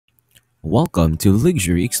Welcome to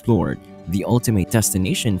Luxury Explored, the ultimate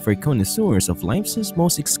destination for connoisseurs of life's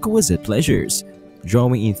most exquisite pleasures,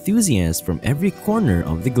 drawing enthusiasts from every corner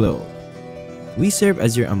of the globe. We serve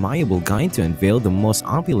as your amiable guide to unveil the most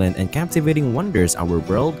opulent and captivating wonders our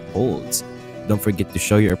world holds. Don't forget to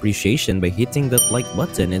show your appreciation by hitting that like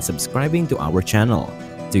button and subscribing to our channel.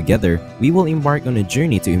 Together, we will embark on a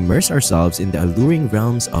journey to immerse ourselves in the alluring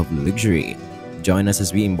realms of luxury. Join us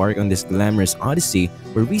as we embark on this glamorous odyssey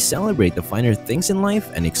where we celebrate the finer things in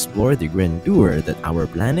life and explore the grandeur that our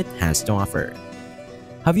planet has to offer.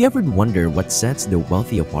 Have you ever wondered what sets the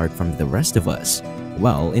wealthy apart from the rest of us?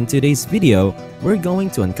 Well, in today's video, we're going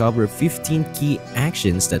to uncover 15 key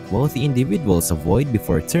actions that wealthy individuals avoid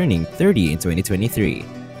before turning 30 in 2023.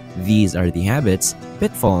 These are the habits,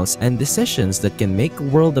 pitfalls, and decisions that can make a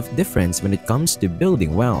world of difference when it comes to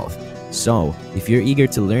building wealth. So, if you're eager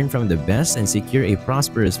to learn from the best and secure a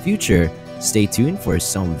prosperous future, stay tuned for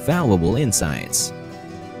some valuable insights.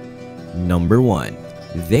 Number 1.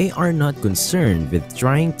 They are not concerned with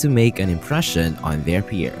trying to make an impression on their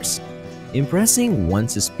peers. Impressing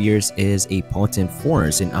one's peers is a potent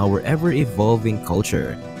force in our ever-evolving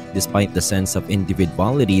culture. Despite the sense of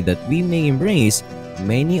individuality that we may embrace,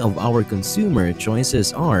 many of our consumer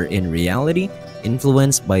choices are, in reality,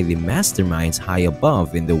 influenced by the masterminds high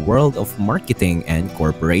above in the world of marketing and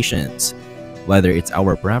corporations. Whether it's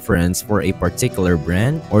our preference for a particular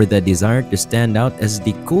brand or the desire to stand out as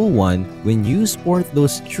the cool one when you sport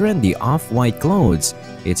those trendy off-white clothes,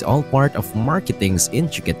 it's all part of marketing's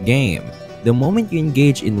intricate game. The moment you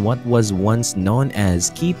engage in what was once known as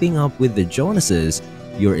keeping up with the Jonases,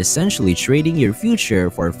 you're essentially trading your future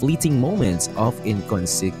for fleeting moments of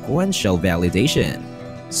inconsequential validation.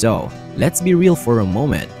 So, let's be real for a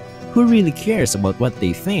moment. Who really cares about what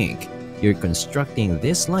they think? You're constructing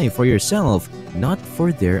this life for yourself, not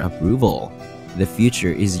for their approval. The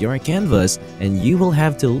future is your canvas, and you will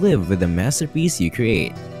have to live with the masterpiece you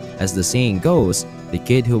create. As the saying goes, the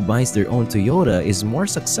kid who buys their own Toyota is more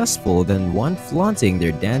successful than one flaunting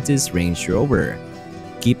their dentist's Range Rover.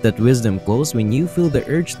 Keep that wisdom close when you feel the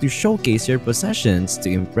urge to showcase your possessions to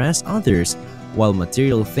impress others, while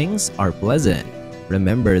material things are pleasant.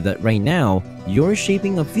 Remember that right now, you're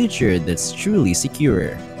shaping a future that's truly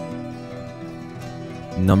secure.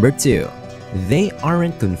 Number 2. They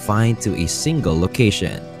aren't confined to a single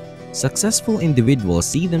location. Successful individuals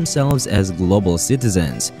see themselves as global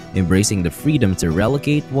citizens, embracing the freedom to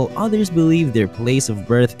relocate while others believe their place of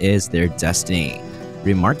birth is their destiny.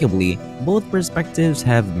 Remarkably, both perspectives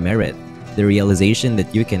have merit. The realization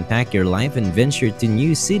that you can pack your life and venture to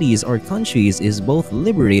new cities or countries is both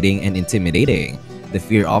liberating and intimidating. The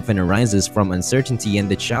fear often arises from uncertainty and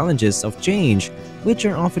the challenges of change, which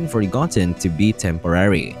are often forgotten to be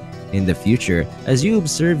temporary. In the future, as you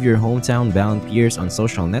observe your hometown-bound peers on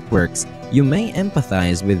social networks, you may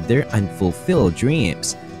empathize with their unfulfilled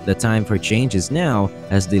dreams. The time for change is now,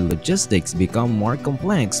 as the logistics become more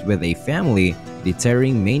complex with a family,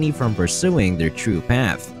 deterring many from pursuing their true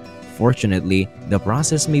path. Fortunately, the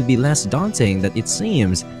process may be less daunting than it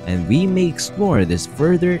seems, and we may explore this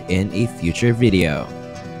further in a future video.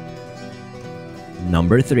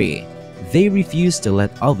 Number 3. They refuse to let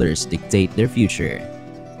others dictate their future.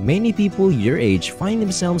 Many people your age find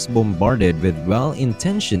themselves bombarded with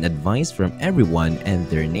well-intentioned advice from everyone and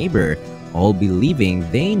their neighbor, all believing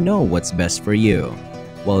they know what's best for you.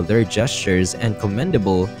 While their gestures are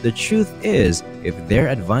commendable, the truth is, if their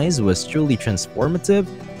advice was truly transformative,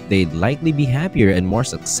 they'd likely be happier and more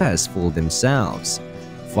successful themselves.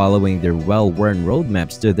 Following their well-worn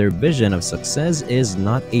roadmaps to their vision of success is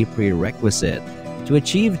not a prerequisite. To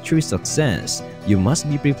achieve true success, you must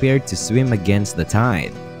be prepared to swim against the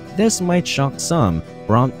tide. This might shock some,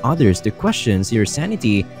 prompt others to question your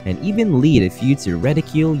sanity, and even lead a few to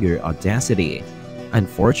ridicule your audacity.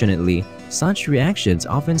 Unfortunately, such reactions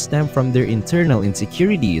often stem from their internal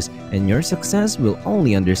insecurities, and your success will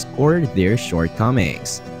only underscore their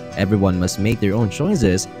shortcomings. Everyone must make their own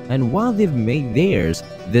choices, and while they've made theirs,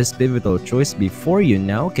 this pivotal choice before you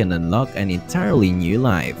now can unlock an entirely new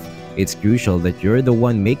life. It's crucial that you're the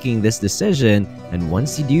one making this decision, and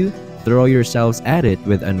once you do, throw yourselves at it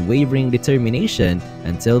with unwavering determination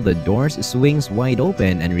until the doors swings wide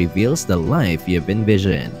open and reveals the life you've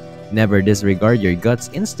envisioned. Never disregard your gut's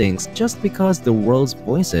instincts just because the world's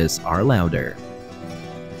voices are louder.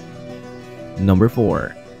 Number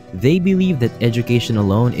 4. They believe that education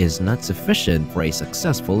alone is not sufficient for a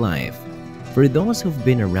successful life. For those who've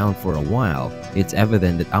been around for a while, it's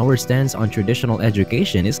evident that our stance on traditional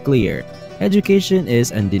education is clear. Education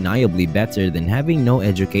is undeniably better than having no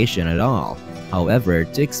education at all. However,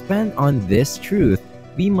 to expand on this truth,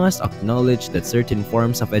 we must acknowledge that certain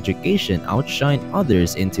forms of education outshine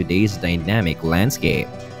others in today's dynamic landscape.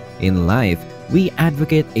 In life, we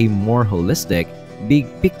advocate a more holistic, big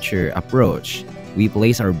picture approach. We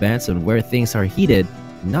place our bets on where things are headed,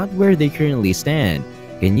 not where they currently stand.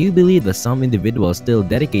 Can you believe that some individuals still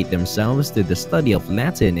dedicate themselves to the study of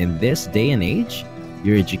Latin in this day and age?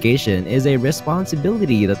 Your education is a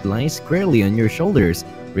responsibility that lies squarely on your shoulders,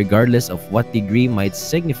 regardless of what degree might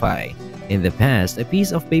signify. In the past, a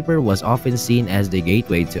piece of paper was often seen as the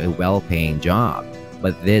gateway to a well-paying job.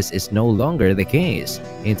 But this is no longer the case.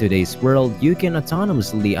 In today's world, you can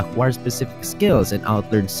autonomously acquire specific skills and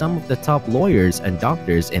outlearn some of the top lawyers and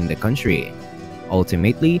doctors in the country.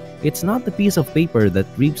 Ultimately, it's not the piece of paper that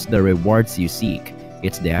reaps the rewards you seek.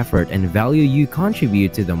 It's the effort and value you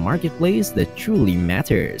contribute to the marketplace that truly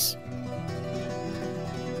matters.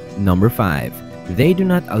 Number 5. They do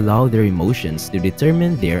not allow their emotions to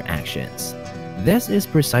determine their actions. This is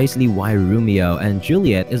precisely why Romeo and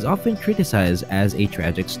Juliet is often criticized as a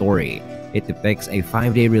tragic story. It depicts a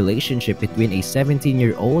 5-day relationship between a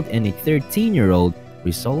 17-year-old and a 13-year-old,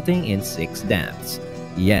 resulting in 6 deaths.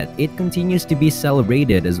 Yet, it continues to be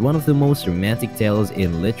celebrated as one of the most romantic tales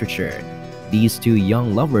in literature. These two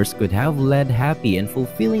young lovers could have led happy and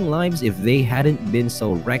fulfilling lives if they hadn't been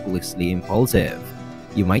so recklessly impulsive.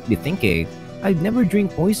 You might be thinking, I'd never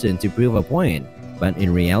drink poison to prove a point, but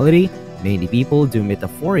in reality, many people do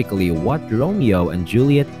metaphorically what Romeo and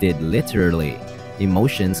Juliet did literally.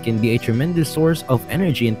 Emotions can be a tremendous source of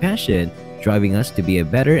energy and passion, driving us to be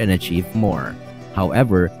better and achieve more.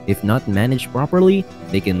 However, if not managed properly,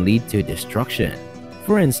 they can lead to destruction.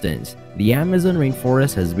 For instance, the Amazon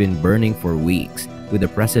rainforest has been burning for weeks, with the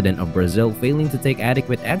president of Brazil failing to take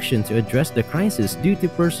adequate action to address the crisis due to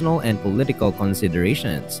personal and political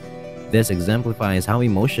considerations. This exemplifies how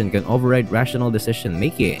emotion can override rational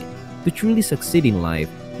decision-making. To truly succeed in life,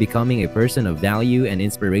 becoming a person of value and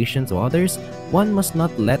inspiration to others, one must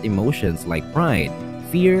not let emotions like pride,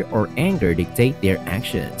 fear, or anger dictate their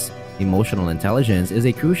actions. Emotional intelligence is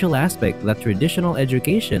a crucial aspect that traditional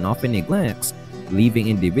education often neglects, leaving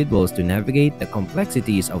individuals to navigate the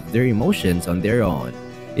complexities of their emotions on their own.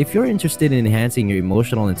 If you're interested in enhancing your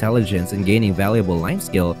emotional intelligence and gaining valuable life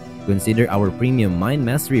skill, consider our premium Mind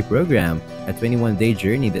Mastery program, a 21-day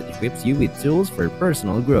journey that equips you with tools for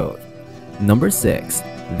personal growth. Number 6.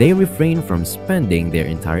 They refrain from spending their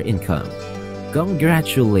entire income.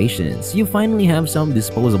 Congratulations! You finally have some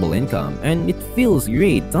disposable income, and it feels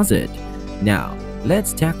great, does it? Now,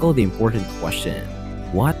 let's tackle the important question.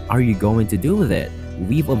 What are you going to do with it?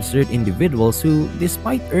 We've observed individuals who,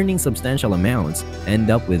 despite earning substantial amounts, end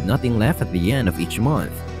up with nothing left at the end of each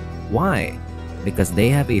month. Why? Because they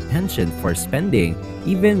have a penchant for spending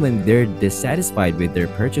even when they're dissatisfied with their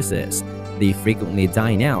purchases. They frequently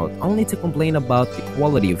dine out only to complain about the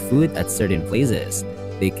quality of food at certain places.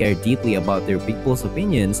 They care deeply about their people's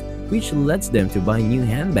opinions, which leads them to buy new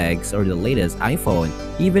handbags or the latest iPhone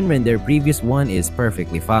even when their previous one is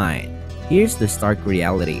perfectly fine. Here's the stark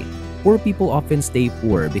reality. Poor people often stay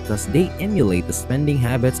poor because they emulate the spending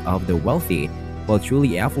habits of the wealthy, while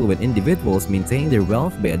truly affluent individuals maintain their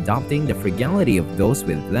wealth by adopting the frugality of those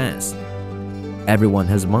with less. Everyone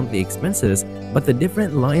has monthly expenses, but the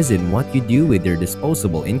difference lies in what you do with your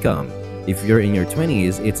disposable income. If you're in your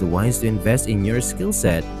 20s, it's wise to invest in your skill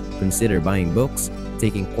set. Consider buying books,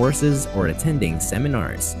 taking courses, or attending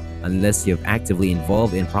seminars. Unless you've actively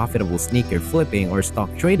involved in profitable sneaker flipping or stock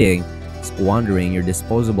trading, squandering your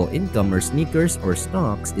disposable income or sneakers or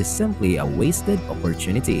stocks is simply a wasted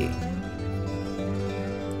opportunity.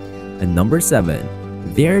 And number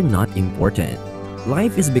 7. They're not important.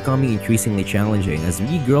 Life is becoming increasingly challenging as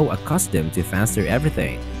we grow accustomed to faster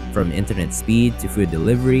everything, from internet speed to food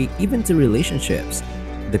delivery, even to relationships.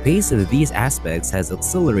 The pace of these aspects has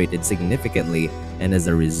accelerated significantly, and as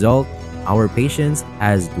a result, our patience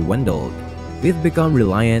has dwindled. We've become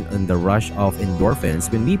reliant on the rush of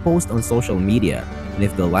endorphins when we post on social media, and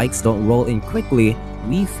if the likes don't roll in quickly,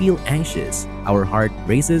 we feel anxious, our heart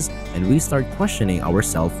races, and we start questioning our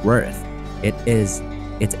self-worth.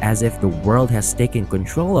 It's as if the world has taken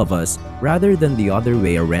control of us rather than the other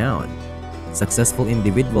way around. Successful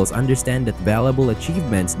individuals understand that valuable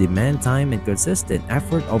achievements demand time and consistent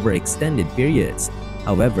effort over extended periods.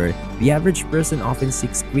 However, the average person often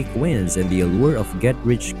seeks quick wins and the allure of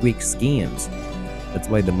get-rich-quick schemes. That's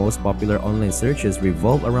why the most popular online searches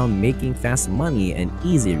revolve around making fast money and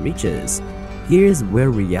easy riches. Here's where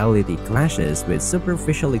reality clashes with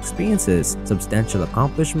superficial experiences. Substantial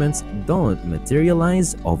accomplishments don't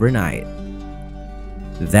materialize overnight.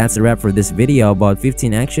 That's a wrap for this video about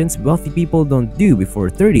 15 actions wealthy people don't do before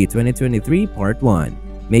 30 2023 Part 1.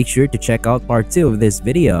 Make sure to check out part 2 of this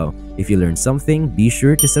video. If you learned something, be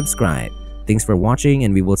sure to subscribe. Thanks for watching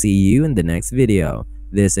and we will see you in the next video.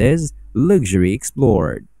 This is Luxury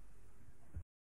Explored.